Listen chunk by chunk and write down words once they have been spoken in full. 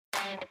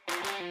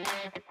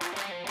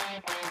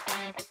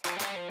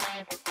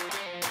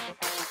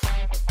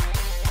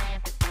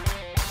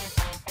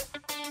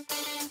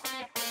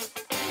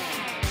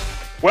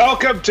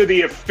Welcome to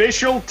the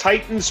official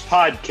Titans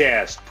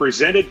podcast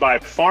presented by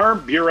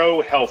Farm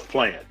Bureau Health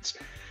Plans.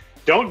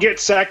 Don't get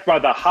sacked by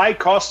the high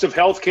cost of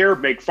healthcare.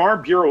 Make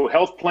Farm Bureau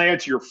Health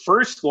Plans your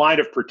first line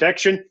of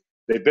protection.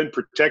 They've been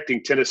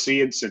protecting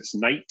Tennesseans since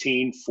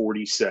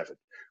 1947.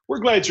 We're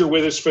glad you're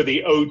with us for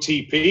the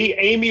OTP.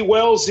 Amy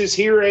Wells is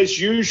here as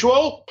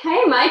usual.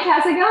 Hey, Mike.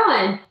 How's it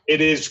going?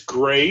 It is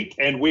great,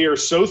 and we are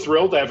so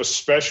thrilled to have a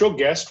special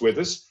guest with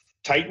us,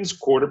 Titans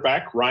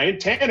quarterback Ryan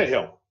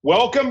Tannehill.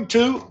 Welcome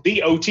to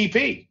the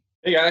OTP.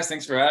 Hey, guys.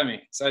 Thanks for having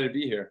me. Excited to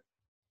be here.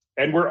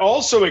 And we're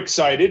also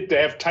excited to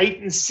have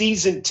Titans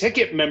season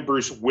ticket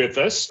members with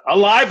us. A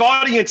live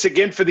audience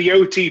again for the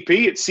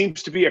OTP. It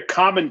seems to be a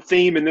common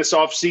theme in this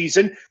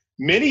offseason.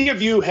 Many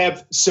of you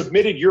have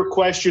submitted your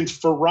questions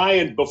for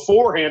Ryan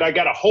beforehand. I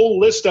got a whole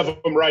list of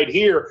them right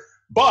here.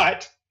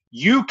 But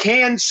you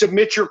can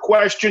submit your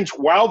questions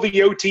while the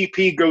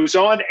OTP goes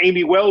on.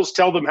 Amy Wells,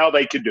 tell them how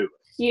they can do it.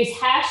 Use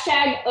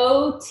hashtag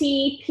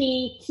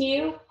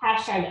OTPQ,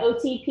 hashtag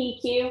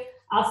OTPQ.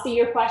 I'll see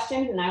your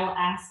questions, and I will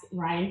ask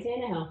Ryan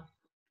Tannehill.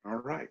 All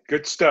right,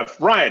 good stuff.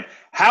 Ryan,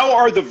 how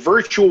are the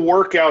virtual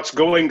workouts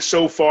going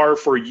so far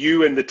for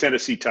you and the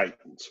Tennessee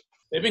Titans?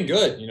 They've been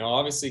good.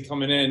 Obviously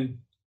coming in,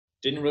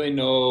 didn't really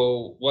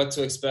know what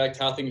to expect,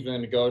 how things were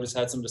going to go. Just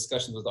had some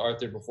discussions with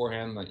Arthur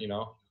beforehand,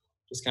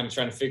 just kind of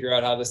trying to figure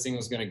out how this thing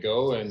was going to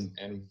go and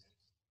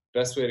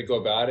best way to go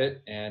about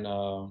it. And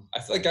I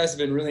feel like guys have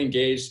been really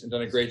engaged and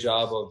done a great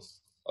job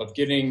of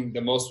getting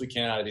the most we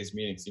can out of these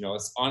meetings.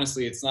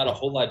 It's not a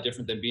whole lot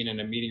different than being in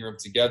a meeting room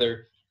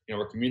together.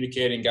 We're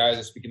communicating, guys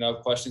are speaking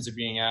up, questions are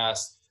being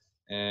asked,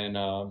 and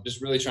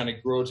just really trying to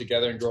grow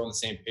together and grow on the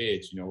same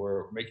page.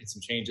 We're making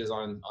some changes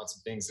on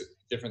some things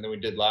different than we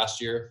did last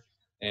year,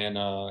 and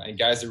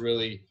guys are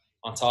really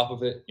on top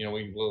of it.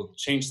 We will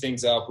change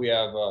things up. We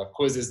have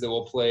quizzes that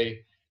we'll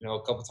play, a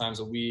couple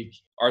times a week.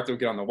 Arthur will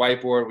get on the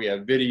whiteboard. We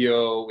have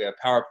video. We have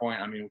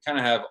PowerPoint. We kind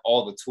of have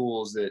all the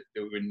tools that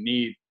we would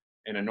need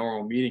in a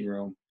normal meeting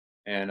room.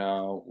 And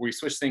we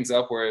switch things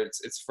up where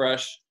it's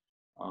fresh,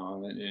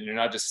 and you're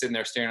not just sitting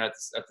there staring at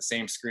the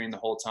same screen the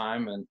whole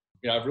time. And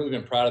I've really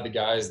been proud of the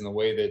guys and the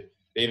way that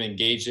they've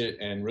engaged it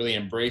and really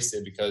embraced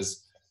it,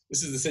 because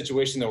this is the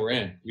situation that we're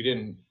in. We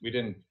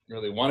didn't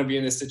really want to be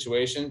in this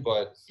situation,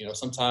 but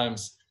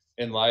sometimes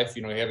in life,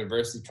 you have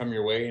adversity come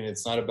your way, and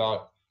it's not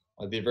about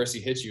the adversity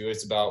hits you.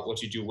 It's about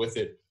what you do with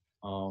it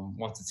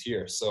once it's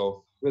here.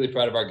 So really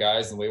proud of our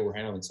guys and the way we're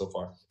handling it so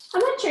far. How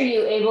much are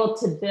you able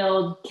to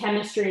build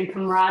chemistry and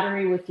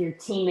camaraderie with your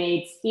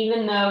teammates,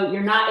 even though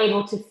you're not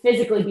able to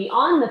physically be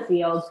on the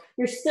field?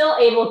 You're still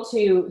able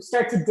to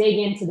start to dig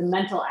into the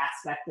mental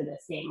aspect of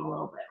this game a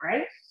little bit,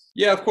 right?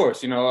 Yeah, of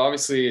course.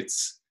 Obviously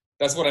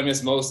that's what I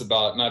miss most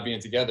about not being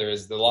together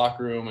is the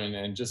locker room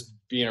and just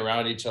being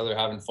around each other,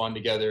 having fun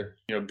together,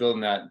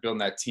 building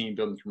that team,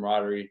 building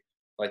camaraderie,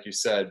 like you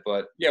said.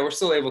 But yeah, we're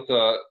still able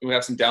to. We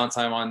have some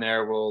downtime on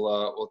there.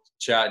 We'll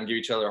chat and give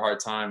each other a hard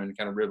time and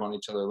kind of rib on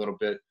each other a little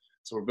bit.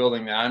 So we're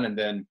building that, and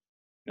then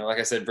like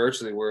I said,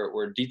 virtually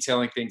we're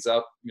detailing things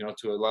up,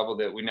 to a level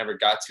that we never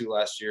got to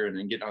last year, and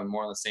then getting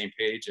more on the same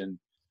page, and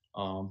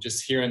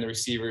just hearing the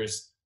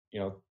receivers,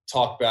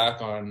 talk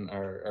back on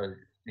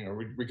or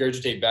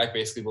regurgitate back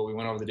basically what we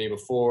went over the day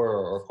before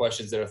or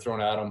questions that are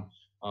thrown at them.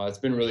 It's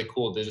been really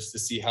cool to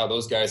see how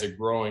those guys are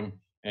growing.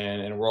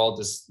 And we're all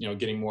just,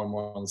 getting more and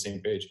more on the same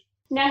page.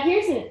 Now,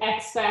 here's an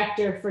X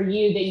factor for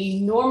you that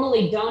you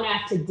normally don't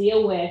have to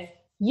deal with.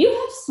 You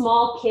have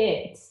small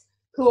kids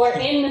who are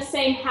in the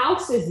same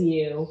house as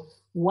you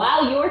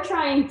while you're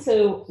trying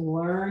to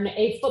learn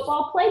a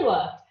football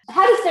playbook.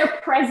 How does their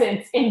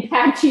presence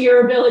impact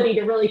your ability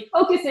to really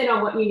focus in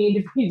on what you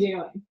need to be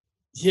doing?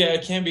 Yeah,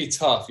 it can be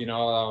tough.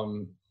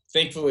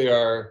 Thankfully,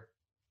 our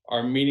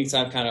meeting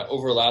time kind of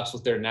overlaps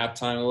with their nap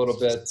time a little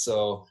bit.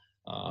 So,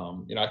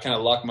 I kind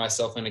of lock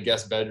myself in a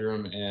guest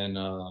bedroom and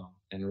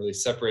really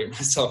separate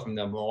myself from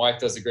them. My wife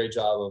does a great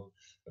job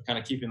of kind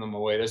of keeping them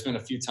away. There's been a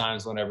few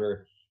times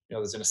whenever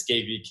there's an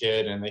escapee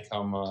kid and they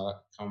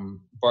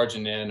come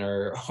barging in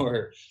or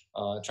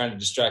trying to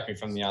distract me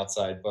from the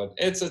outside. But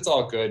it's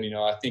all good.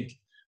 I think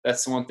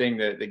that's one thing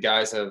that the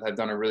guys have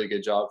done a really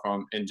good job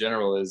from in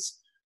general is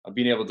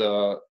being able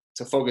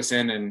to focus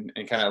in and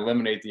kind of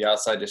eliminate the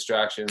outside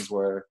distractions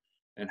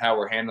and how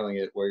we're handling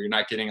it, where you're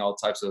not getting all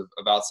types of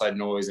outside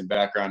noise and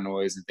background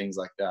noise and things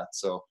like that.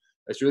 So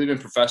it's really been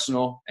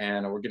professional,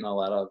 and we're getting a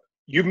lot out of it.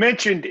 You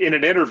mentioned in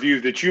an interview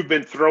that you've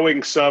been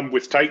throwing some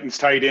with Titans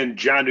tight end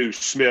Jonnu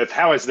Smith.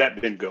 How has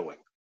that been going?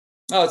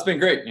 Oh, it's been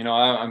great.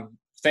 I'm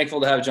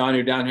thankful to have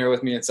Jonnu down here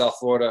with me in South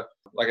Florida.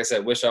 Like I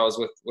said, wish I was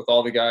with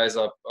all the guys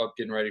up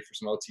getting ready for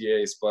some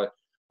OTAs. But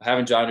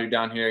having Jonnu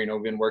down here,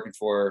 we've been working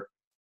for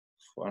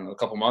a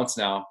couple months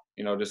now.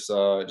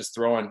 Just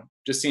throwing,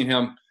 just seeing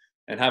him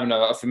and having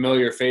a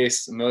familiar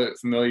face,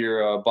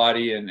 familiar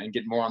body, and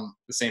getting more on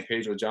the same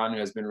page with Jonnu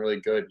has been really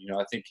good.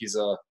 I think he's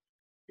a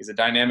he's a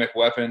dynamic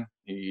weapon.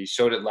 He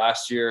showed it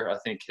last year. I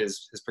think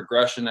his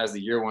progression as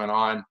the year went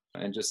on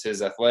and just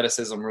his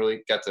athleticism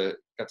really got to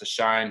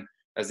shine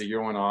as the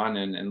year went on,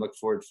 and look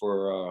forward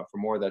for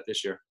more of that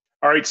this year.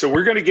 All right, so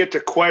we're going to get to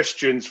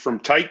questions from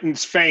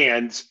Titans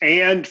fans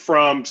and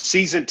from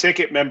season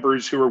ticket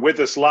members who are with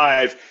us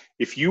live.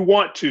 If you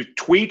want to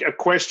tweet a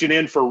question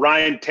in for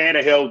Ryan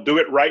Tannehill, do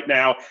it right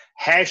now.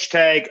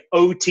 Hashtag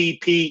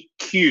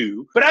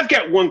OTPQ. But I've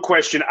got one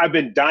question I've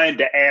been dying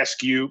to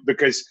ask you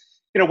because,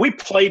 we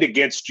played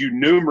against you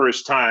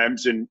numerous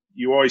times, and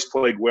you always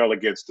played well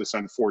against us,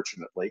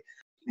 unfortunately.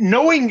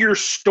 Knowing your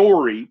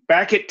story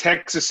back at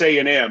Texas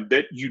A&M,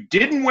 that you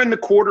didn't win the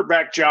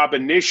quarterback job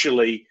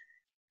initially,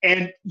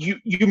 and you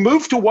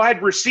moved to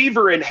wide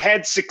receiver and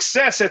had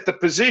success at the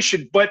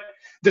position, but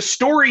the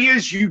story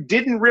is you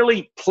didn't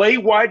really play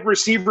wide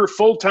receiver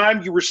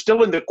full-time. You were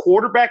still in the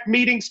quarterback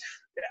meetings.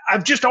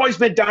 I've just always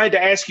been dying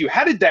to ask you,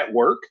 how did that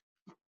work?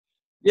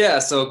 Yeah,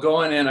 so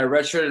going in, I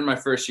redshirted my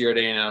first year at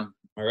A&M.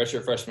 My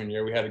redshirt freshman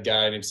year, we had a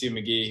guy named Steve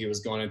McGee. He was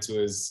going into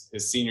his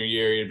senior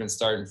year. He had been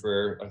starting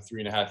for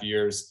 3.5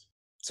 years.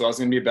 So I was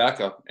going to be a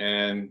backup.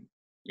 And,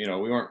 we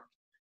weren't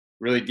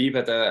really deep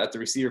at the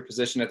receiver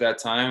position at that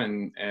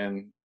time.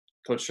 And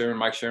Coach Sherman,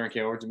 Mike Sherman,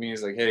 came over to me.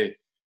 He's like, hey,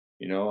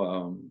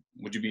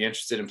 would you be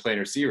interested in playing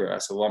receiver? I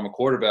said, well, I'm a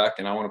quarterback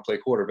and I want to play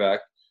quarterback.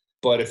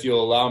 But if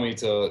you'll allow me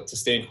to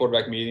stay in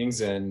quarterback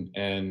meetings and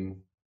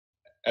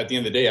at the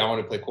end of the day, I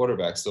want to play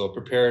quarterback. So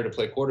prepare to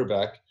play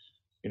quarterback,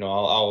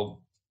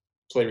 I'll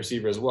play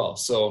receiver as well.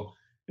 So,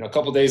 a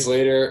couple days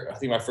later, I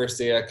think my first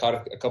day I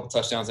caught a couple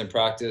touchdowns in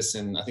practice.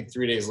 And I think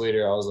 3 days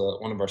later, I was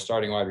one of our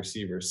starting wide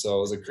receivers. So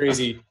it was a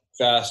crazy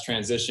fast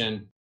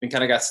transition and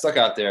kind of got stuck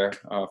out there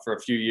for a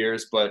few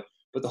years. But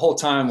the whole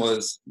time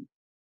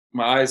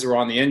my eyes were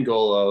on the end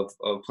goal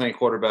of playing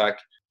quarterback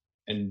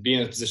and being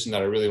in a position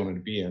that I really wanted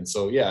to be in.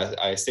 So, yeah,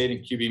 I stayed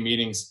in QB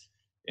meetings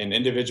and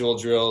individual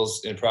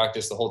drills in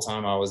practice the whole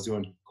time. I was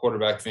doing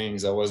quarterback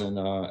things. I wasn't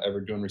ever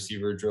doing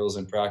receiver drills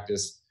in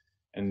practice.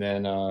 And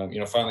then,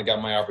 finally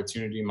got my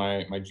opportunity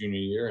my junior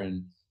year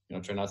and,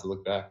 try not to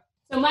look back.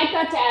 So Mike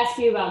got to ask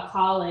you about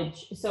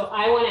college. So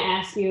I want to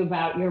ask you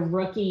about your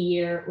rookie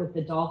year with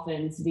the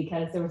Dolphins,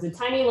 because there was a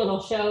tiny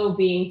little show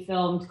being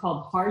filmed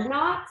called Hard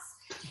Knocks.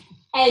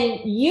 And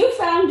you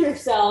found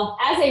yourself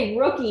as a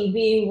rookie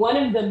being one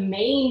of the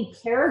main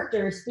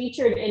characters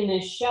featured in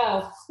this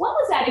show. What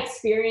was that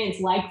experience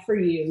like for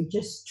you,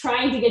 just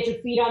trying to get your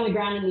feet on the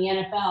ground in the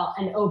NFL?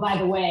 And oh, by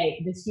the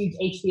way, this huge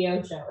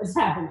HBO show is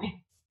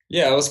happening.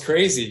 Yeah, it was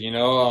crazy.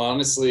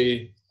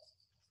 Honestly,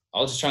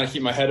 I was just trying to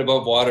keep my head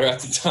above water at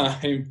the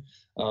time,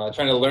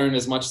 trying to learn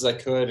as much as I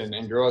could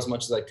and grow as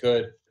much as I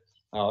could.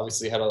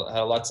 Obviously had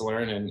a lot to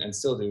learn and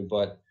still do,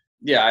 but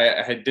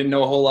yeah, I didn't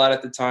know a whole lot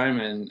at the time,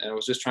 and I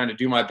was just trying to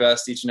do my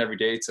best each and every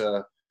day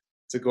to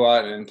go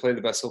out and play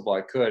the best football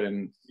I could.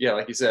 And yeah,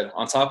 like you said,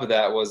 on top of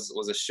that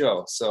was a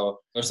show. So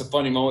there's some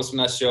funny moments from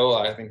that show.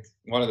 I think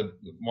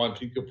one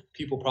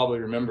people probably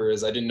remember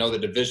is I didn't know the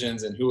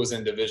divisions and who was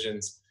in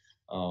divisions.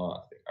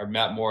 Our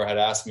Matt Moore had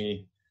asked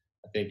me,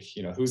 I think,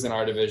 who's in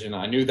our division.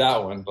 I knew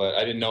that one, but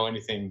I didn't know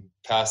anything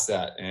past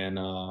that. And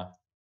I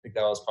think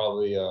that was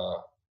probably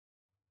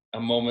a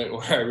moment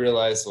where I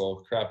realized,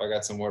 well, crap, I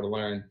got some more to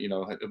learn,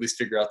 at least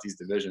figure out these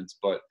divisions.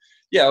 But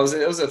yeah, it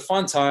was a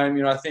fun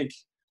time. I think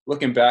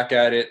looking back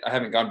at it, I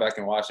haven't gone back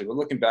and watched it, but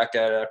looking back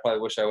at it, I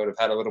probably wish I would have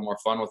had a little more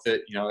fun with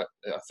it. I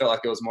felt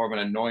like it was more of an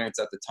annoyance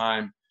at the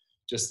time,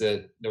 just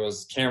that there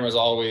was cameras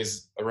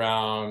always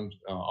around,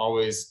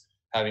 always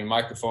having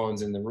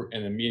microphones in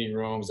the meeting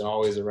rooms and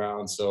always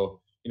around. So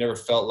you never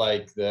felt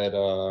like that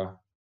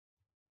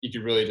you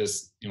could really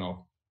just,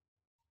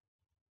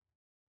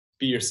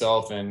 be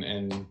yourself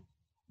and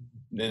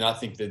not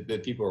think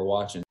that people were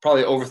watching.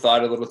 Probably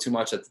overthought it a little too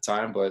much at the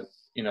time, but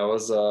it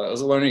was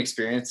a learning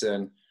experience,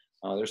 and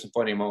there's some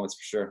funny moments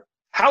for sure.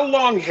 How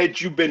long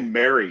had you been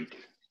married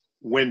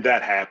when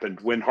that happened,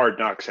 when Hard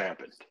Knocks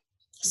happened?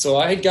 So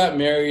I had got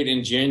married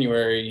in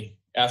January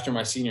after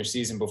my senior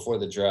season before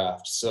the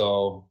draft.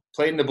 So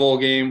played in the bowl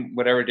game,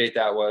 whatever date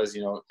that was,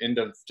 end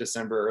of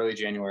December, early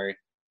January.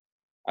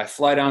 I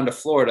fly down to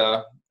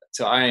Florida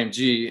to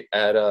IMG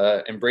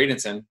in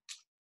Bradenton.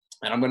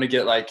 And I'm going to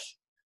get I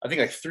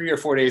think 3 or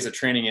 4 days of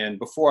training in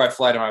before I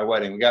fly to my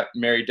wedding. We got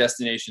married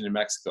destination in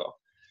Mexico.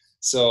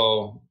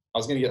 So I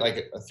was going to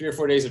get 3 or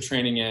 4 days of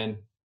training in,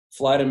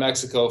 fly to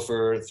Mexico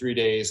for 3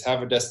 days,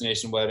 have a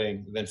destination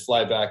wedding, then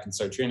fly back and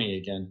start training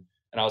again.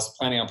 And I was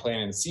planning on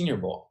playing in the Senior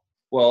Bowl.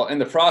 Well, in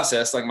the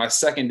process, my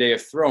second day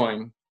of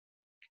throwing,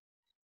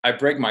 I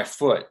break my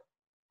foot.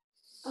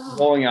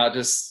 Rolling out,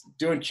 just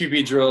doing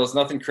QB drills,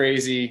 nothing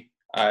crazy.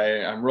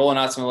 I'm rolling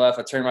out to my left.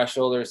 I turn my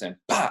shoulders and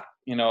bah!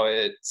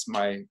 It's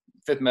my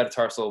fifth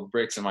metatarsal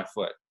breaks in my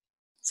foot.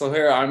 So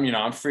here I'm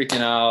freaking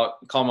out,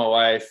 call my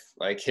wife,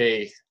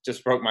 hey,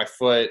 just broke my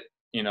foot.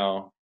 I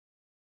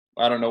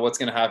don't know what's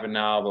going to happen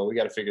now, but we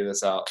got to figure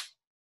this out.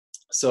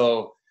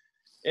 So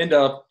end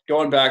up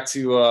going back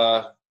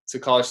to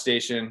College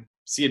Station,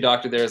 see a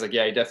doctor there. Is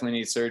yeah, you definitely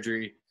need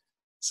surgery.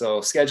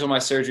 So schedule my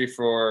surgery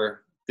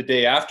for the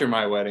day after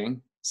my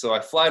wedding. So I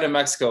fly to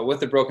Mexico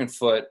with a broken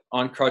foot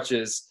on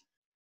crutches,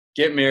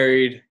 get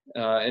married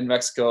in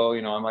Mexico.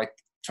 You know, I'm like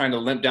trying to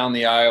limp down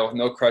the aisle with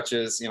no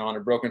crutches, you know, on a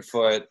broken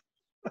foot.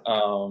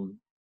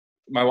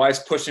 My wife's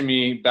pushing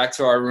me back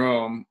to our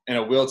room in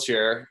a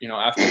wheelchair, you know,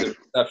 after the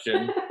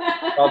reception.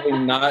 Probably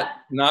not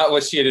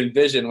what she had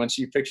envisioned when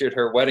she pictured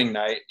her wedding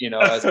night, you know,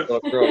 as a little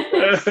girl.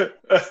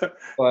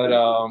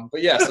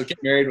 But yeah, so get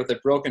married with a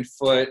broken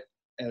foot,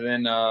 and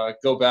then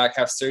go back,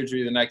 have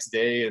surgery the next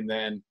day, and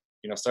then,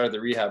 you know, started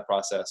the rehab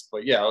process.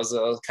 But yeah, it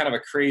was kind of a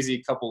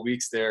crazy couple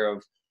weeks there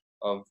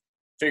of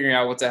figuring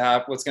out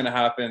what's going to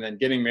happen, and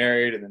getting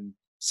married, and then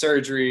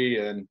surgery,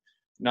 and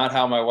not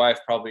how my wife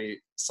probably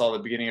saw the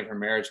beginning of her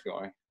marriage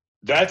going.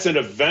 That's an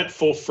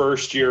eventful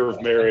first year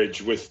of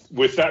marriage with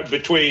that,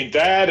 between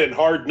that and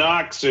hard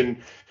knocks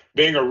and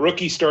being a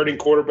rookie starting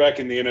quarterback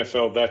in the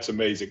NFL. That's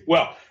amazing.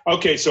 Well,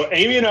 okay, so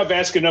Amy and I've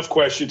asked enough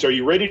questions. Are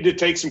you ready to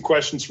take some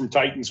questions from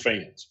Titans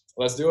fans?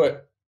 Let's do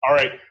it. All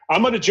right,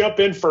 I'm going to jump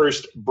in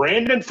first.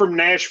 Brandon from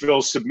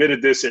Nashville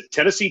submitted this at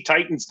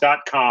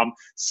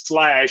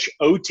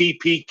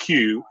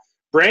TennesseeTitans.com/OTPQ.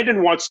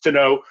 Brandon wants to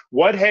know,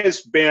 what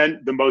has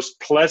been the most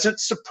pleasant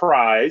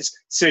surprise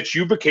since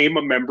you became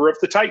a member of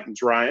the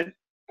Titans, Ryan?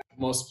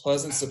 Most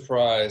pleasant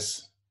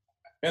surprise.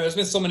 Man, there's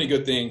been so many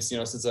good things, you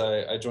know, since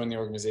I joined the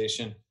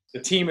organization. The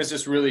team is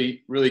just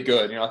really, really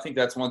good. You know, I think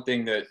that's one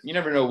thing that you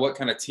never know what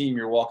kind of team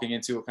you're walking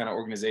into, what kind of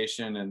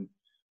organization, and,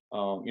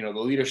 you know,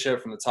 the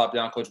leadership from the top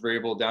down, Coach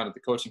Vrabel, down to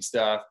the coaching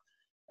staff,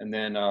 and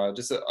then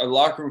just a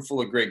locker room full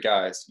of great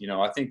guys. You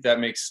know, I think that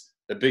makes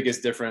the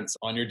biggest difference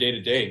on your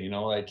day-to-day, you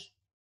know, like,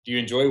 do you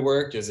enjoy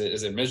work? Is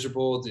it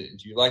miserable? Do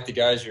you like the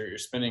guys you're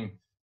spending,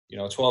 you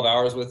know, 12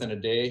 hours with in a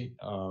day?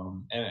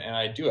 And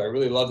I do. I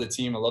really love the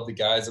team. I love the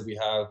guys that we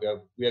have.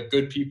 We have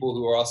good people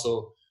who are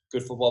also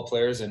good football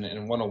players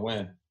and want to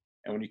win.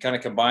 And when you kind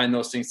of combine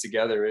those things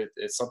together,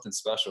 it's something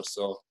special.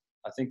 So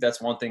I think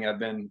that's one thing I've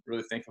been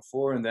really thankful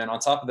for. And then on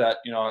top of that,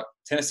 you know,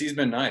 Tennessee's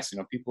been nice. You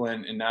know, people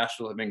in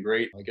Nashville have been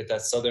great. I get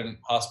that Southern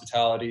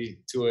hospitality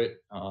to it,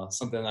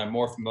 something I'm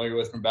more familiar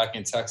with from back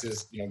in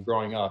Texas, you know,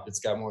 growing up. It's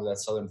got more of that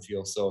Southern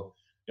feel. So,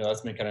 you know,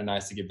 that's been kind of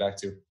nice to get back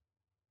to.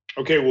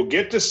 Okay, we'll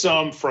get to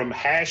some from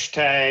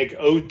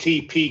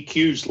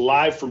 #OTPQs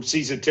live from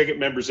season ticket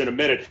members in a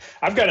minute.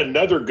 I've got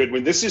another good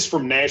one. This is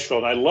from Nashville,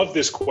 and I love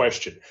this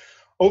question.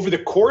 Over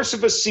the course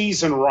of a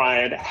season,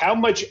 Ryan, how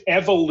much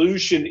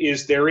evolution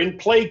is there in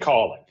play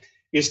calling?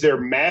 Is there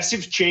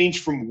massive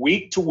change from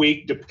week to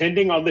week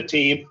depending on the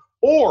team,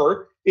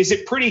 or is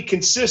it pretty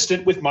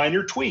consistent with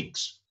minor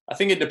tweaks? I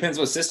think it depends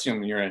what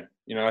system you're in.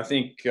 You know, I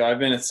think I've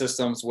been in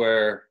systems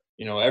where,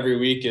 you know, every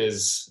week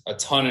is a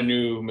ton of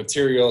new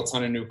material, a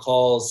ton of new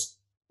calls.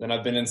 Then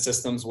I've been in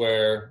systems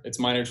where it's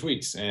minor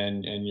tweaks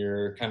and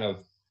you're kind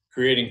of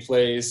creating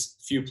plays,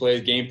 few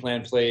plays, game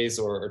plan plays,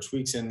 or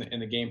tweaks in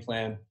the game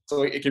plan.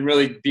 So it can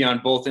really be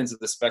on both ends of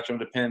the spectrum.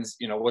 Depends,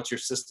 you know, what your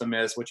system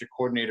is, what your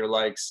coordinator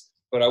likes.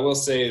 But I will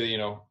say that, you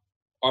know,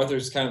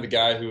 Arthur's kind of the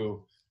guy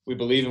who we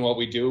believe in what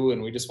we do,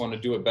 and we just want to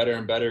do it better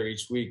and better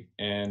each week.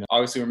 And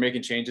obviously we're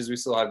making changes. We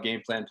still have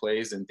game plan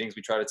plays and things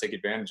we try to take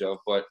advantage of.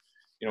 But,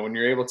 you know, when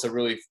you're able to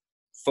really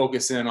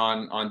focus in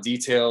on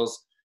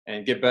details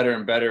and get better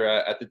and better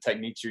at the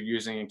techniques you're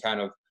using and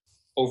kind of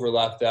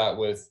overlap that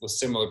with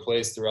similar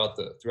plays throughout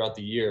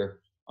the year,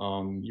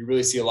 you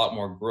really see a lot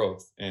more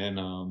growth. And,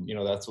 you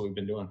know, that's what we've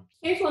been doing.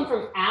 Here's one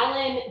from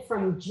Alan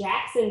from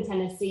Jackson,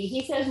 Tennessee.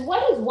 He says,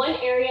 what is one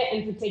area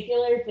in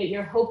particular that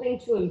you're hoping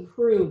to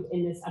improve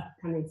in this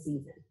upcoming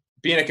season?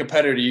 Being a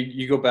competitor,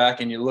 you go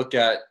back and you look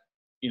at,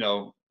 you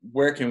know,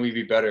 where can we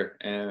be better?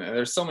 And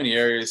there's so many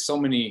areas, so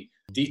many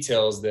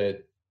details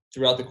that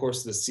throughout the course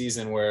of the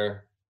season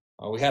where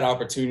we had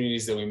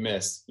opportunities that we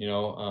missed, you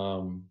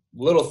know,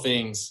 little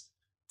things,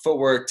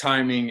 footwork,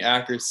 timing,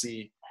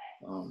 accuracy,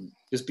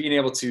 just being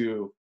able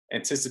to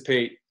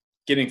anticipate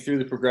getting through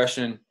the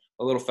progression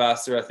a little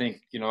faster. I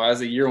think, you know, as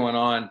the year went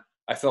on,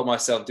 I felt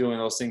myself doing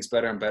those things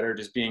better and better,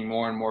 just being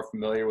more and more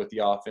familiar with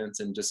the offense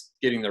and just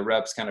getting the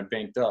reps kind of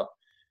banked up.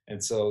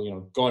 And so, you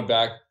know, going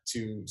back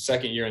to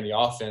second year in the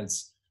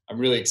offense, I'm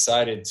really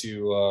excited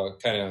to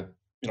kind of,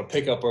 you know,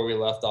 pick up where we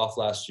left off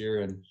last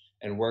year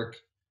and work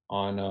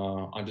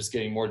on just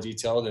getting more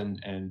detailed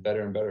and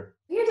better and better.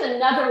 Here's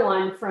another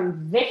one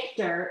from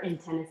Victor in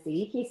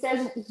Tennessee. He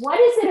says, what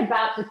is it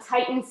about the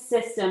Titans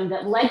system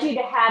that led you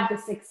to have the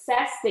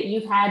success that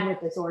you've had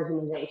with this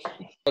organization?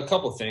 A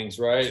couple things,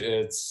 right?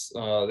 It's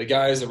the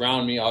guys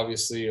around me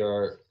obviously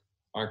are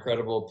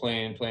incredible,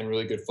 playing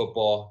really good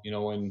football. You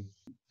know, when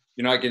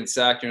you're not getting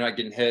sacked, you're not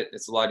getting hit,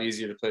 it's a lot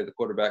easier to play the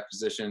quarterback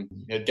position.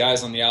 You had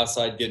guys on the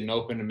outside getting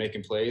open and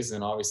making plays,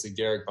 and obviously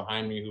Derek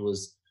behind me who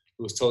was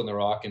toting the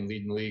rock and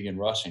leading the league in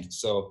rushing.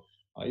 So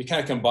you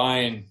kind of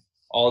combine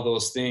all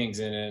those things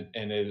and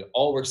it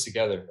all works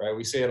together, right?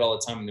 We say it all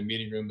the time in the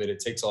meeting room that it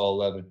takes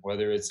all 11,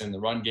 whether it's in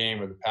the run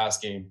game or the pass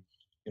game.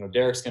 You know,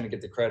 Derek's going to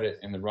get the credit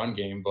in the run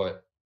game,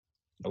 but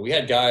you know, we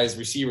had guys,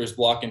 receivers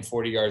blocking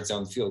 40 yards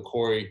down the field.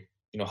 Corey,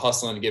 you know,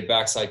 hustling to get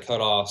backside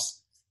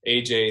cutoffs.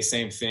 AJ,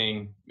 same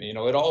thing.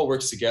 It all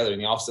works together.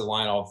 And the offensive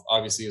line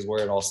obviously is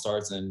where it all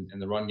starts in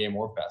the run game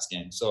or pass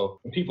game. So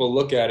when people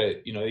look at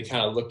it, they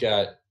kind of look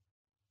at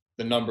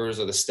the numbers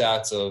or the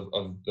stats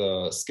of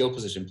the skill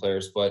position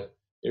players, but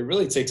it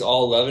really takes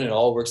all 11. It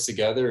all works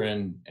together,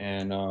 and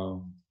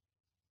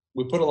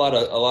we put a lot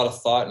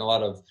of thought and a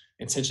lot of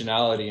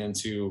intentionality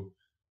into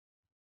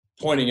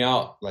pointing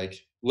out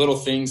like little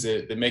things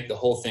that make the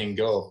whole thing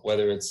go,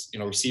 whether it's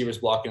receivers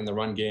blocking the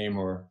run game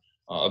or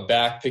a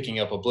back picking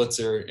up a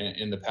blitzer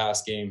in the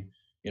pass game.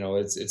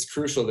 It's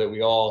crucial that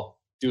we all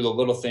do the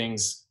little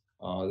things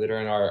that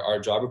are in our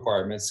job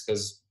requirements,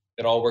 because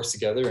it all works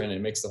together and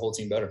it makes the whole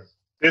team better.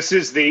 This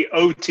is the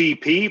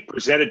OTP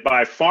presented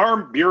by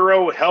Farm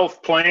Bureau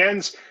Health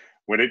Plans.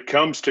 When it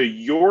comes to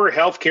your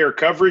healthcare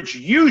coverage,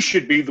 you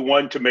should be the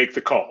one to make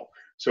the call.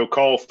 So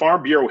call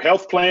Farm Bureau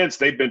Health Plans.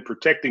 They've been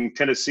protecting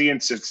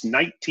Tennesseans since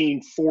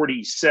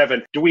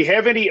 1947. Do we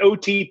have any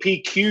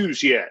OTP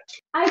Qs yet?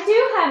 I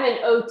do have an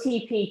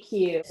OTP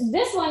Q.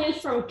 This one is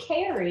from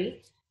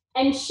Carrie,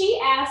 and she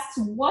asks,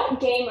 what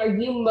game are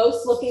you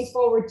most looking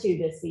forward to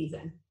this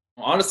season?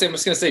 Honestly, I'm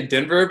just going to say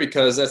Denver,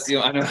 because I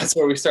know that's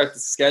where we start the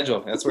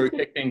schedule. That's where we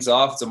kick things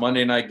off. It's a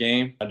Monday night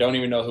game. I don't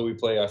even know who we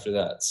play after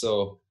that.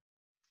 So,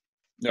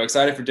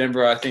 excited for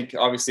Denver. I think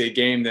obviously a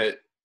game that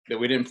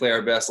we didn't play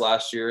our best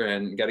last year,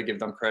 and got to give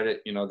them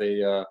credit.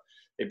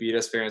 They beat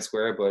us fair and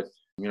square, but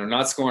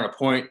not scoring a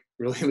point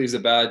really leaves a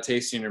bad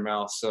taste in your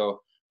mouth. So,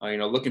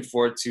 looking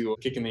forward to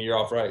kicking the year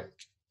off right.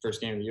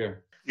 First game of the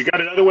year. You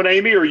got another one,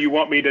 Amy, or you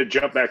want me to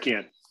jump back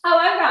in? Oh,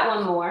 I've got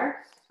one more.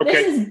 Okay.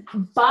 This is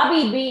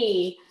Bobby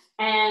B.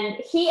 And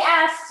he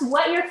asks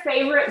what your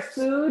favorite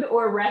food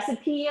or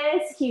recipe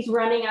is. He's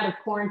running out of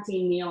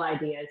quarantine meal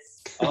ideas.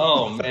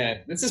 Oh,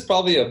 man. This is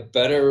probably a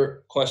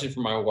better question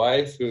for my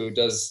wife, who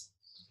does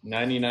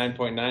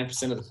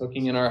 99.9% of the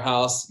cooking in our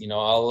house.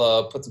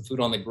 I'll put some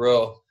food on the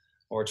grill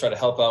or try to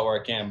help out where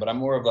I can. But I'm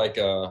more of like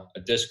a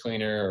dish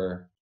cleaner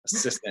or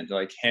assistant to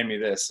like, hand me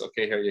this.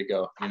 Okay, here you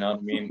go. You know what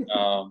I mean?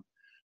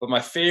 But my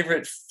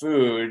favorite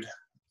food,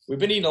 we've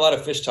been eating a lot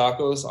of fish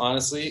tacos,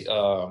 honestly.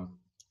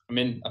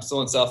 I'm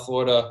still in South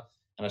Florida,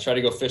 and I try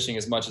to go fishing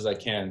as much as I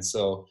can.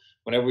 So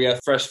whenever we have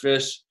fresh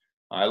fish,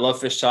 I love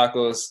fish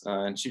tacos,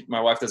 and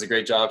my wife does a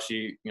great job.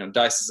 She,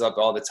 dices up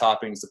all the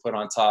toppings to put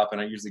on top,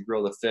 and I usually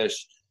grill the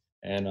fish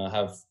and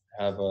have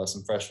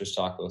some fresh fish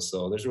tacos.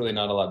 So there's really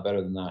not a lot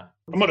better than that.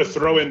 I'm going to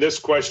throw in this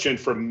question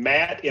from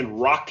Matt in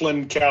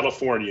Rockland,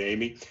 California,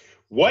 Amy.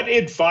 What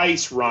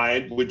advice,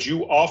 Ryan, would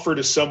you offer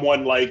to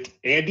someone like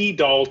Andy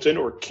Dalton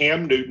or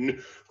Cam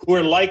Newton, who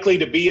are likely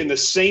to be in the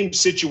same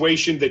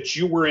situation that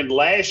you were in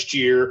last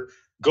year,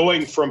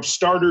 going from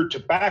starter to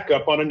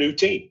backup on a new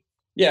team?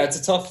 Yeah,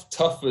 it's a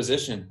tough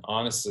position,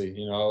 honestly.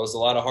 It was a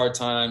lot of hard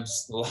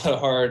times, a lot of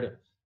hard,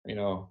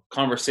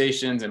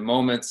 conversations and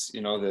moments,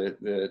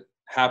 that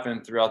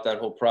happened throughout that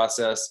whole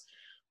process.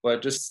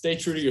 But just stay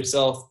true to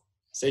yourself,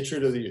 stay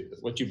true to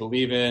what you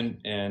believe in,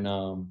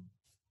 and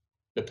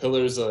the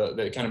pillars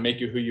that kind of make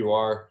you who you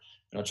are.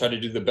 Try to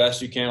do the best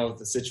you can with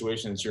the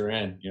situations you're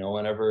in.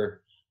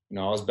 Whenever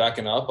I was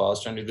backing up, I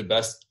was trying to do the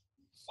best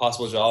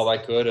possible job I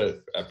could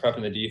at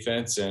prepping the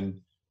defense and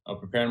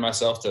preparing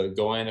myself to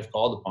go in if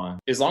called upon.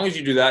 As long as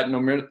you do that, no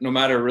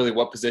matter really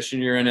what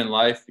position you're in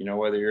life,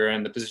 whether you're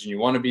in the position you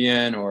want to be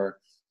in or,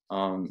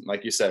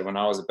 like you said, when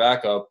I was a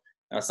backup,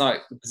 that's not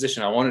the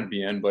position I wanted to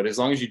be in. But as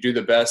long as you do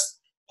the best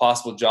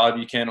possible job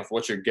you can with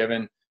what you're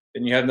given,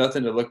 then you have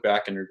nothing to look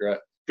back and regret.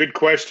 Good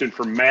question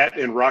from Matt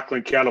in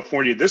Rockland,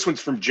 California. This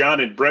one's from John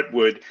in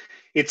Brentwood.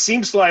 It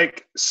seems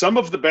like some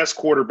of the best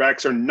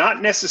quarterbacks are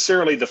not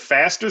necessarily the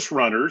fastest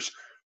runners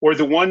or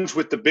the ones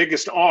with the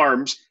biggest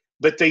arms,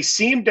 but they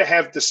seem to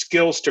have the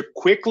skills to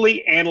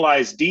quickly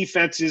analyze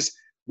defenses,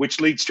 which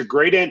leads to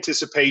great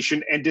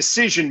anticipation and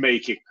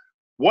decision-making.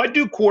 What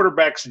do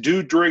quarterbacks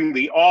do during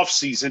the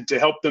offseason to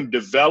help them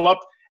develop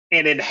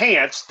and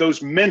enhance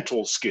those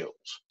mental skills?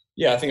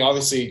 Yeah, I think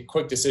obviously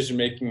quick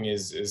decision-making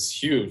is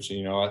huge.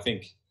 I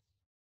think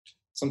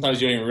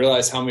sometimes you don't even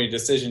realize how many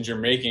decisions you're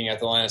making at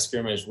the line of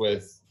scrimmage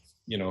with,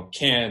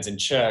 cans and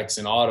checks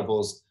and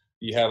audibles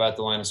you have at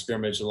the line of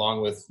scrimmage,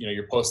 along with,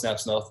 your post-snap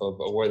stuff of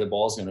where the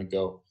ball's going to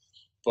go.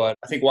 But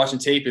I think watching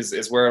tape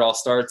is where it all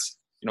starts,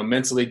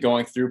 mentally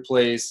going through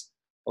plays.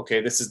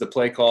 Okay, this is the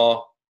play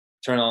call.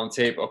 Turn on the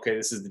tape. Okay,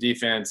 this is the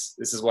defense.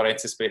 This is what I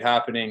anticipate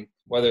happening.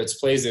 Whether it's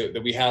plays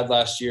that we had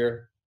last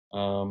year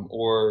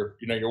or,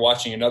 you're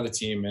watching another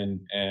team and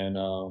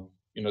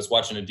it's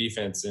watching a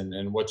defense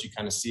and what you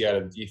kind of see out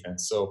of the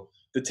defense. So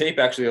the tape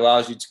actually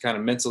allows you to kind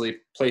of mentally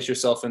place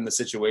yourself in the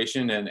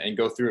situation and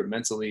go through it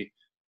mentally,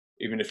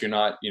 even if you're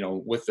not,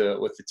 with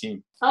the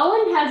team.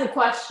 Owen has a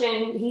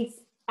question. He's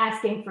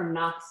asking from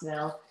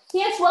Knoxville.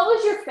 He asks, what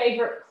was your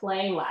favorite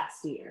play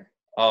last year?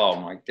 Oh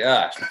my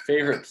gosh, my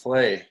favorite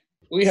play.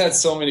 We had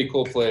so many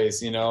cool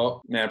plays,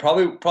 Man,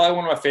 probably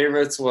one of my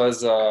favorites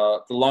was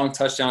the long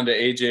touchdown to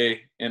AJ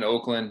in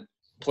Oakland.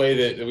 Play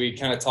that we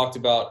kind of talked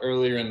about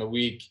earlier in the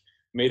week.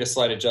 Made a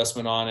slight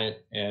adjustment on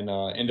it and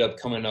ended up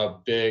coming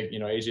up big.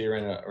 AJ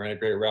ran a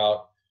great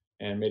route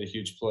and made a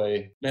huge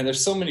play. Man,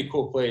 there's so many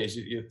cool plays.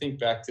 You think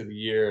back to the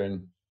year,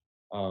 and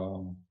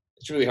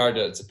it's really hard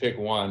to pick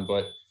one,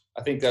 but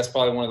I think that's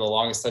probably one of the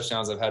longest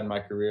touchdowns I've had in my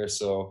career.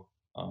 So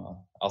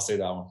I'll say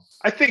that one.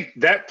 I think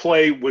that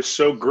play was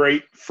so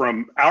great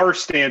from our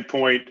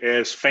standpoint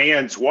as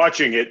fans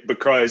watching it,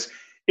 because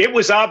it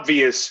was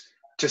obvious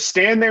to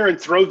stand there and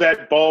throw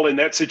that ball in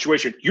that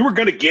situation. You were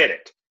going to get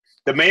it.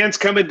 The man's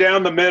coming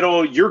down the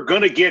middle. You're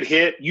going to get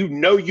hit. You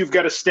know you've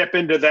got to step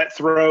into that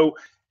throw,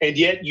 and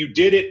yet you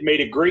did it,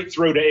 made a great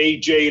throw to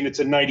AJ, and it's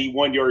a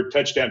 91-yard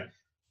touchdown.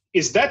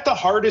 Is that the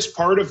hardest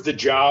part of the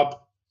job,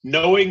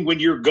 knowing when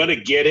you're going to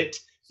get it,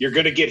 you're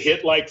going to get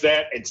hit like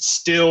that, and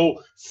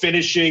still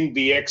finishing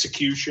the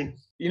execution?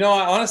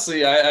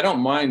 Honestly, I don't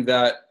mind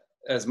that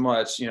as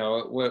much.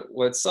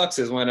 What sucks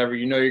is whenever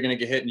you know you're going to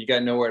get hit and you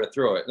got nowhere to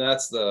throw it.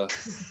 That's the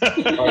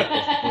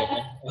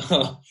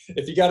part.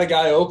 If you got a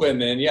guy open,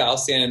 then yeah, I'll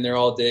stand in there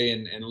all day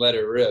and let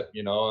it rip.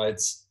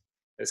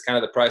 It's kind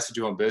of the price of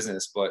doing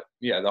business. But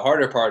yeah, the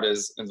harder part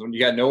is when you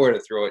got nowhere to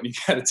throw it and you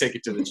got to take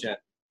it to the chin.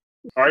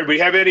 All right, we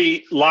have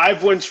any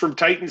live ones from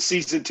Titans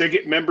season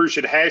ticket members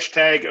at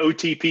hashtag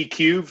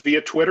OTPQ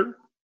via Twitter?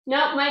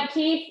 No, Mike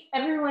Keith,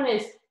 everyone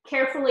is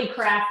carefully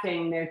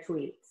crafting their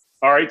tweets.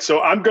 All right,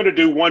 so I'm going to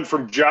do one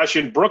from Josh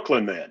in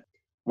Brooklyn then.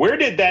 Where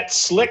did that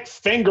slick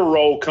finger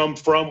roll come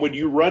from when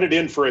you run it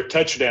in for a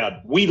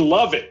touchdown? We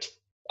love it.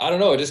 I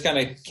don't know. It just kind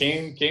of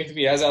came to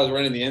me as I was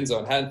running the end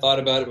zone. Hadn't thought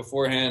about it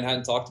beforehand,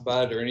 hadn't talked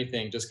about it or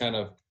anything. Just kind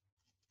of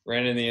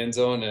ran in the end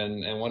zone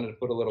and wanted to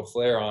put a little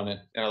flair on it.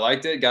 And I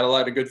liked it, got a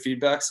lot of good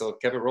feedback, so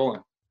kept it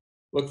rolling.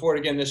 Look forward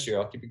again this year.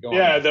 I'll keep it going.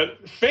 Yeah, the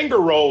finger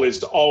roll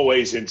is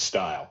always in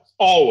style.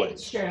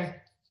 Always. Sure.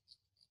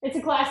 It's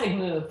a classic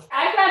move.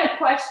 I've got a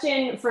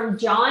question from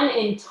John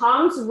in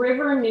Toms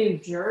River, New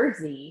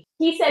Jersey.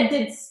 He said,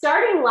 did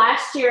starting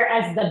last year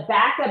as the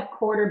backup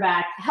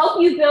quarterback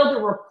help you build a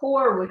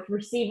rapport with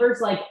receivers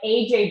like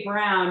A.J.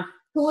 Brown,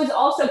 who was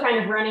also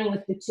kind of running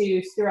with the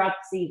twos throughout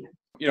the season?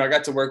 I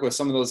got to work with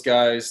some of those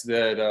guys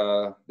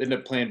that ended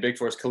up playing big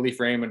for us. Khalif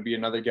Raymond would be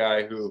another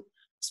guy who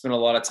spent a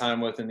lot of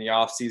time with in the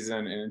offseason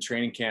and in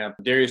training camp.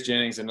 Darius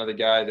Jennings, another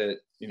guy that,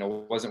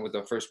 wasn't with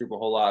the first group a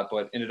whole lot,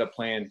 but ended up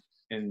playing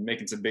and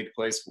making some big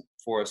plays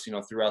for us,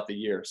 throughout the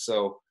year.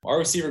 So our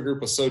receiver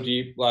group was so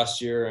deep last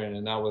year,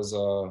 and that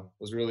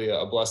was really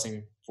a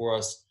blessing for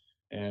us.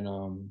 And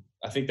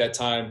I think that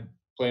time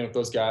playing with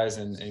those guys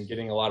and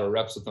getting a lot of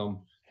reps with them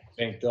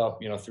banked up,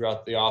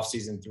 throughout the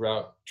offseason,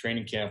 throughout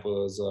training camp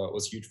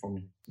was huge for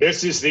me.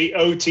 This is the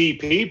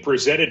OTP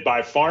presented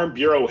by Farm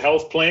Bureau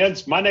Health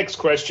Plans. My next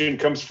question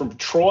comes from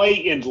Troy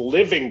in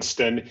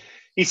Livingston.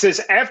 He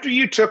says, after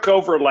you took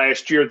over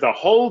last year, the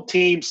whole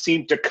team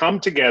seemed to come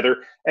together.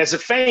 As a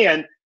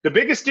fan, the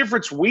biggest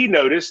difference we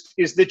noticed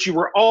is that you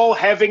were all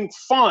having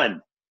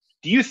fun.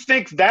 Do you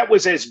think that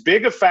was as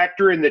big a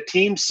factor in the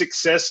team's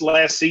success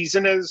last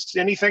season as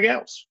anything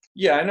else?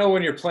 Yeah, I know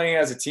when you're playing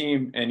as a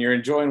team and you're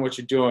enjoying what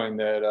you're doing,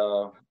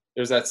 that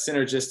there's that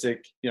synergistic,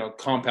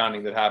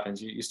 compounding that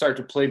happens. You start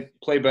to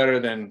play better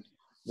than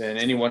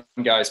any one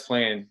guy's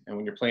playing, and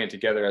when you're playing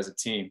together as a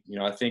team.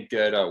 I think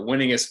that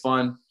winning is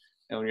fun,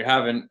 and when you're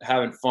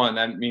having fun,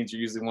 that means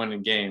you're usually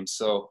winning games.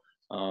 So,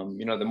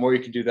 the more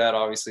you can do that,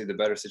 obviously, the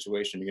better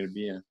situation you're going to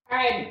be in. All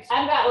right,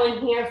 I've got one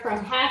here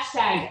from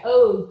hashtag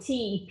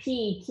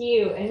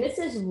OTPQ, and this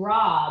is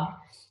Rob.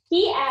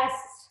 He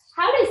asks,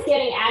 how does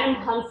getting Adam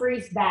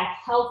Humphries back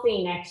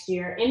healthy next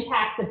year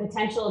impact the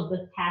potential of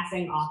the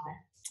passing offense?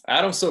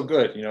 Adam's so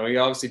good. He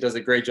obviously does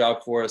a great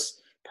job for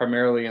us,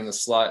 primarily in the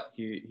slot.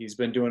 He's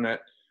been doing it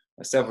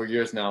several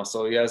years now,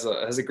 so he has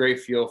a great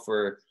feel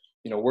for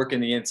working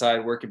the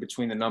inside, working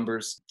between the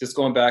numbers. Just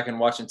going back and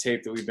watching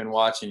tape that we've been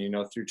watching,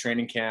 through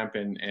training camp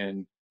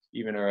and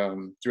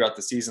even throughout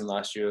the season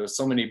last year. There's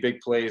so many big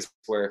plays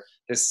where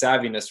his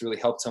savviness really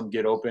helped him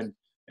get open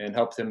and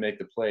helped him make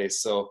the plays.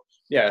 So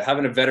yeah,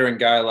 having a veteran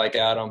guy like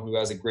Adam who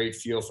has a great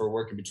feel for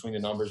working between the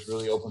numbers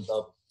really opens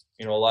up,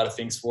 a lot of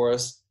things for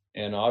us.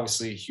 And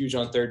obviously huge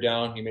on third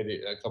down. He made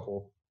a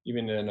couple,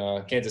 even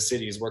in Kansas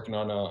City, he's working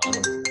on a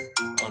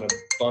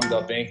bummed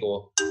up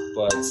ankle,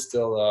 but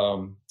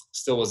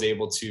still was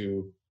able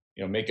to,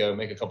 make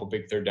a couple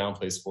big third down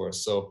plays for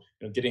us. So,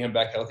 getting him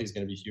back healthy is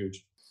going to be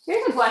huge.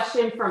 Here's a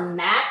question from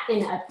Matt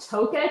in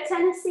Atoka,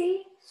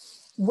 Tennessee.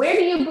 Where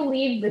do you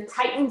believe the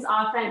Titans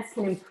offense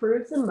can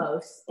improve the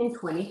most in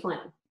 2020?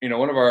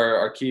 One of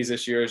our keys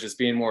this year is just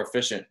being more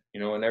efficient,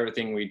 in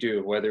everything we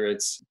do, whether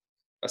it's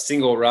a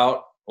single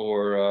route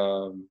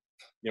or,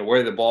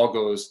 where the ball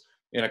goes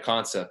in a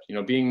concept,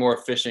 being more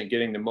efficient,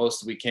 getting the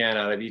most we can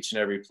out of each and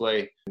every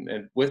play.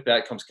 And with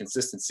that comes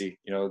consistency.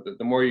 The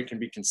more you can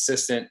be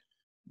consistent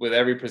with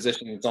every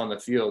position that's on the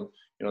field,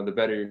 the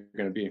better you're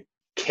going to be.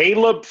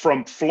 Caleb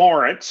from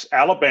Florence,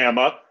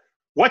 Alabama.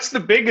 What's the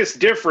biggest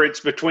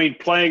difference between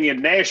playing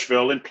in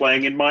Nashville and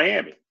playing in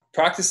Miami?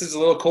 Practice is a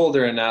little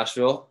colder in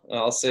Nashville.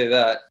 I'll say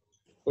that,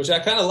 which I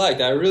kind of liked.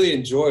 I really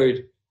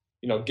enjoyed,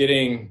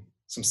 getting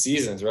some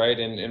seasons, right?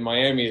 And in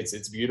Miami,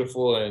 it's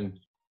beautiful and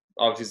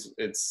obviously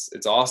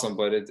it's awesome,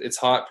 but it's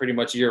hot pretty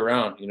much year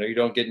round. You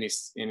don't get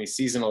any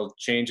seasonal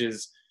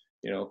changes.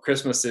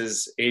 Christmas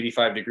is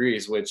 85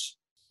 degrees, which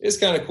is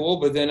kind of cool.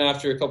 But then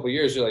after a couple of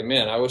years, you're like,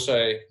 man, I wish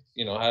I,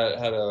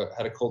 had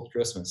a cold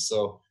Christmas.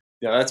 So,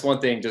 that's one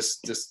thing.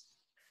 Just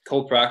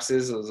cold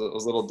practices was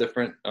a little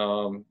different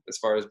as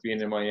far as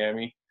being in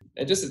Miami,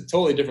 and just a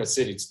totally different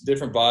city,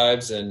 different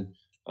vibes. And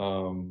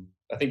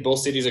I think both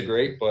cities are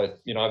great, but,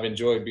 I've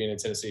enjoyed being in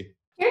Tennessee.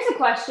 Here's a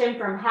question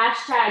from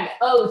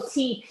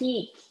 #OTPQ.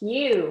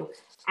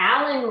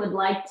 Alan would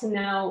like to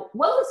know,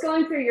 what was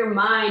going through your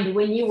mind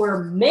when you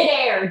were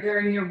midair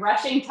during your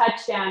rushing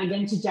touchdown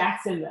against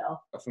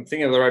Jacksonville? If I'm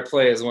thinking of the right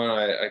play is when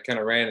I kind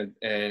of ran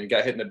and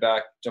got hit in the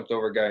back, jumped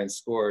over a guy and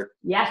scored.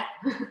 Yeah.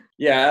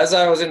 Yeah, as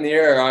I was in the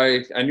air,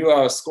 I knew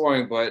I was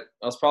scoring, but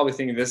I was probably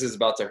thinking this is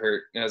about to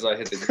hurt as I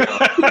hit the ground.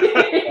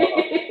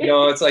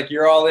 It's like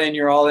you're all in,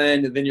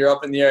 and then you're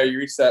up in the air. You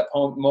reach that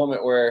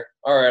moment where,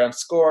 all right, I'm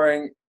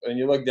scoring, and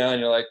you look down,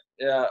 and you're like,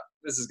 yeah,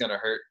 this is going to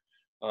hurt.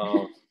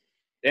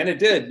 And it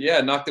did,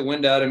 yeah, knocked the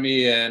wind out of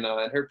me, and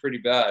it hurt pretty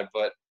bad.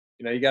 But,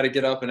 you got to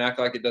get up and act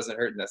like it doesn't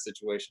hurt in that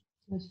situation.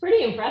 It's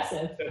pretty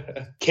impressive.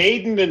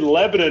 Caden in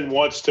Lebanon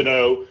wants to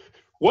know,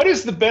 what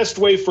is the best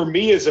way for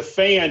me as a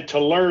fan to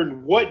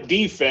learn what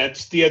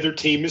defense the other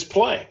team is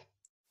playing?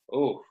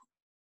 Oh,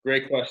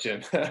 great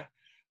question.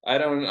 I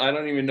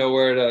don't even know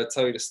where to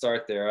tell you to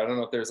start there. I don't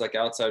know if there's like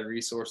outside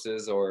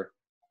resources or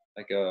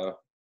like a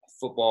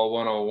football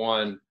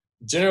 101.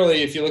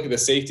 Generally, if you look at the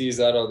safeties,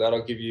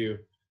 that'll give you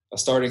a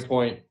starting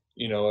point.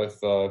 If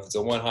it's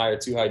a 1 high or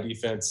 2 high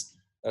defense,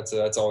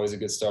 that's always a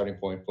good starting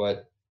point.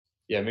 But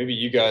yeah, maybe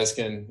you guys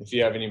can, if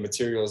you have any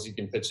materials, you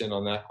can pitch in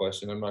on that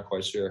question. I'm not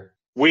quite sure.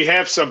 We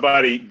have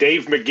somebody,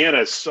 Dave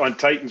McGinnis on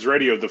Titans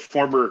Radio, the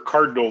former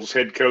Cardinals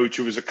head coach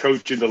who was a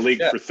coach in the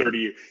league for 30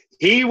 years.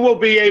 He will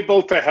be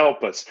able to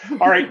help us.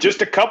 All right,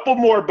 just a couple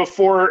more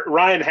before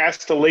Ryan has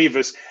to leave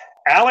us.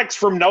 Alex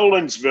from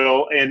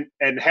Nolensville,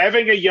 and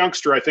having a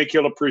youngster, I think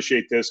he'll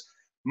appreciate this.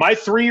 My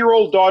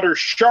 3-year-old daughter,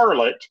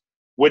 Charlotte,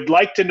 would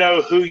like to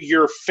know who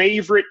your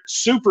favorite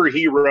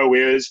superhero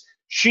is.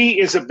 She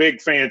is a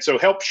big fan, so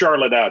help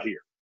Charlotte out here.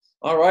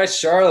 All right,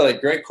 Charlotte,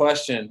 great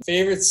question.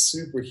 Favorite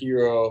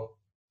superhero?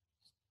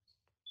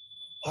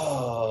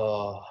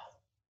 Oh,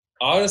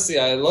 honestly,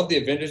 I love the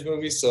Avengers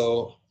movies,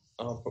 so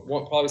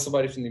probably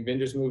somebody from the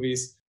Avengers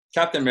movies.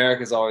 Captain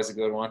America is always a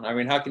good one. I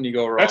mean, how can you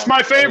go wrong? That's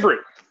my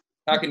favorite.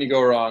 How can you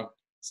go wrong?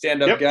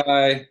 Stand-up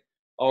guy,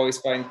 always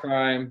fighting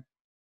crime.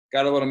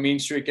 Got a little mean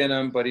streak in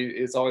him, but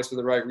it's always for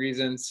the right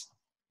reasons.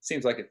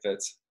 Seems like it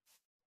fits.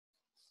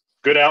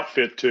 Good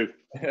outfit, too.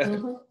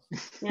 Mm-hmm.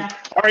 Yeah.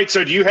 All right,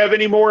 so do you have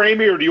any more,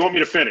 Amy, or do you want me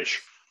to finish?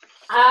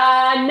 No,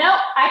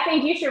 I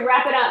think you should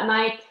wrap it up,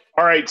 Mike.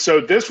 All right, so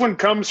this one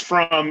comes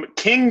from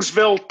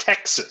Kingsville,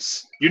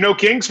 Texas. You know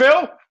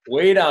Kingsville?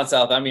 Way down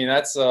south. I mean,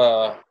 that's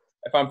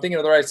if I'm thinking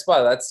of the right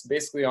spot, that's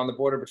basically on the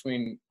border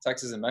between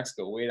Texas and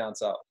Mexico, way down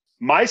south.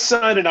 My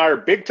son and I are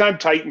big-time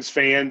Titans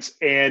fans,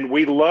 and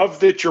we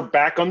love that you're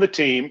back on the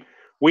team.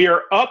 We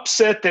are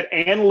upset that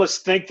analysts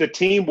think the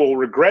team will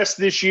regress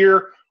this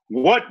year.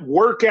 What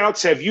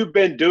workouts have you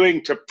been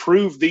doing to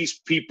prove these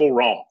people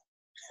wrong?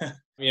 I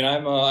mean,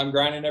 I'm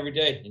grinding every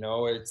day.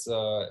 It's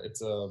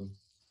a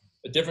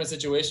different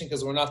situation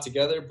because we're not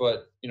together,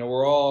 but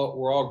we're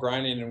all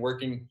grinding and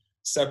working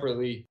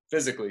separately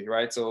physically,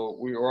 right? So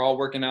we're all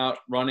working out,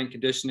 running,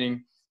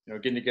 conditioning,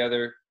 getting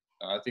together.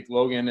 I think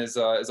Logan is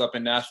up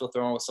in Nashville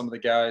throwing with some of the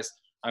guys.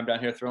 I'm down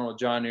here throwing with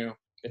Jonnu.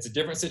 It's a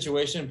different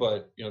situation,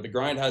 but the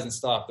grind hasn't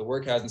stopped. The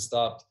work hasn't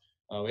stopped.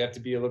 We have to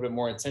be a little bit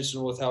more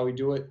intentional with how we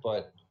do it,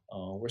 but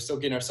we're still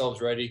getting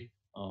ourselves ready.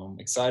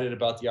 Excited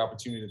about the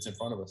opportunity that's in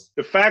front of us.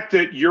 The fact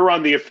that you're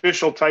on the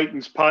official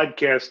Titans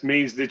podcast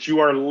means that you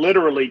are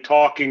literally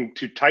talking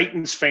to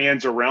Titans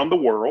fans around the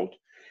world,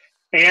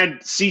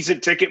 and season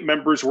ticket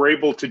members were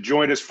able to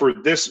join us for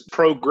this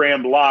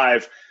program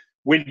live.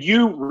 When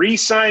you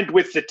re-signed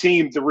with the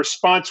team, the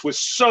response was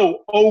so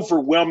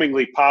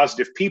overwhelmingly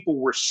positive. People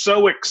were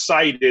so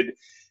excited.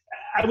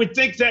 I would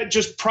think that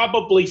just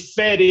probably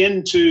fed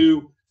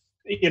into,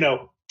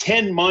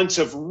 10 months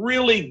of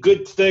really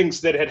good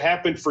things that had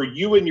happened for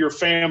you and your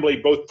family,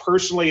 both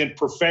personally and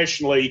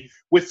professionally,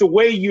 with the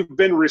way you've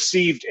been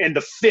received and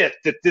the fit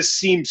that this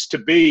seems to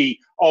be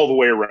all the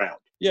way around.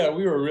 Yeah,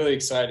 we were really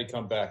excited to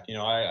come back.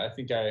 I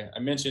think I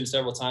mentioned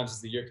several times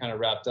as the year kind of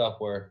wrapped up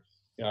where,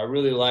 I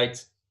really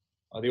liked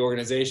the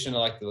organization.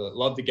 I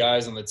loved the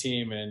guys on the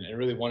team and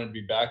really wanted to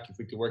be back if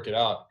we could work it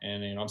out.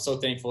 And I'm so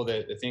thankful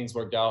that things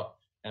worked out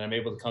and I'm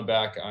able to come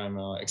back. I'm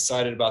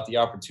excited about the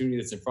opportunity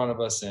that's in front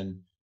of us and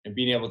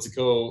being able to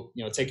go,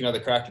 take another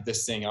crack at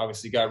this thing.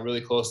 Obviously got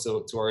really close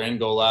to our end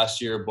goal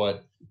last year,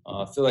 but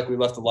I feel like we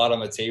left a lot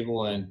on the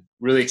table and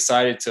really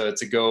excited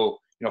to go,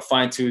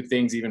 fine tune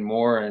things even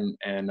more and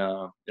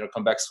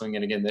come back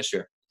swinging again this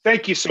year.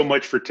 Thank you so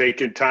much for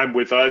taking time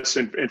with us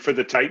and for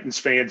the Titans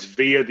fans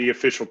via the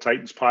official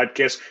Titans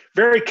podcast.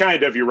 Very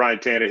kind of you, Ryan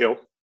Tannehill.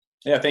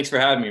 Yeah, thanks for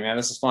having me, man.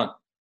 This is fun.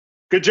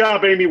 Good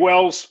job, Amy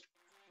Wells.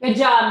 Good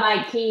job,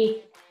 Mike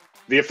Key.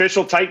 The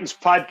official Titans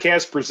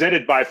podcast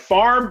presented by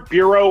Farm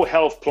Bureau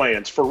Health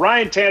Plans. For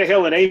Ryan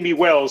Tannehill and Amy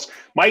Wells,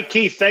 Mike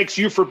Keith thanks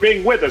you for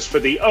being with us for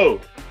the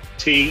OTP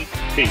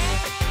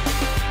OTP.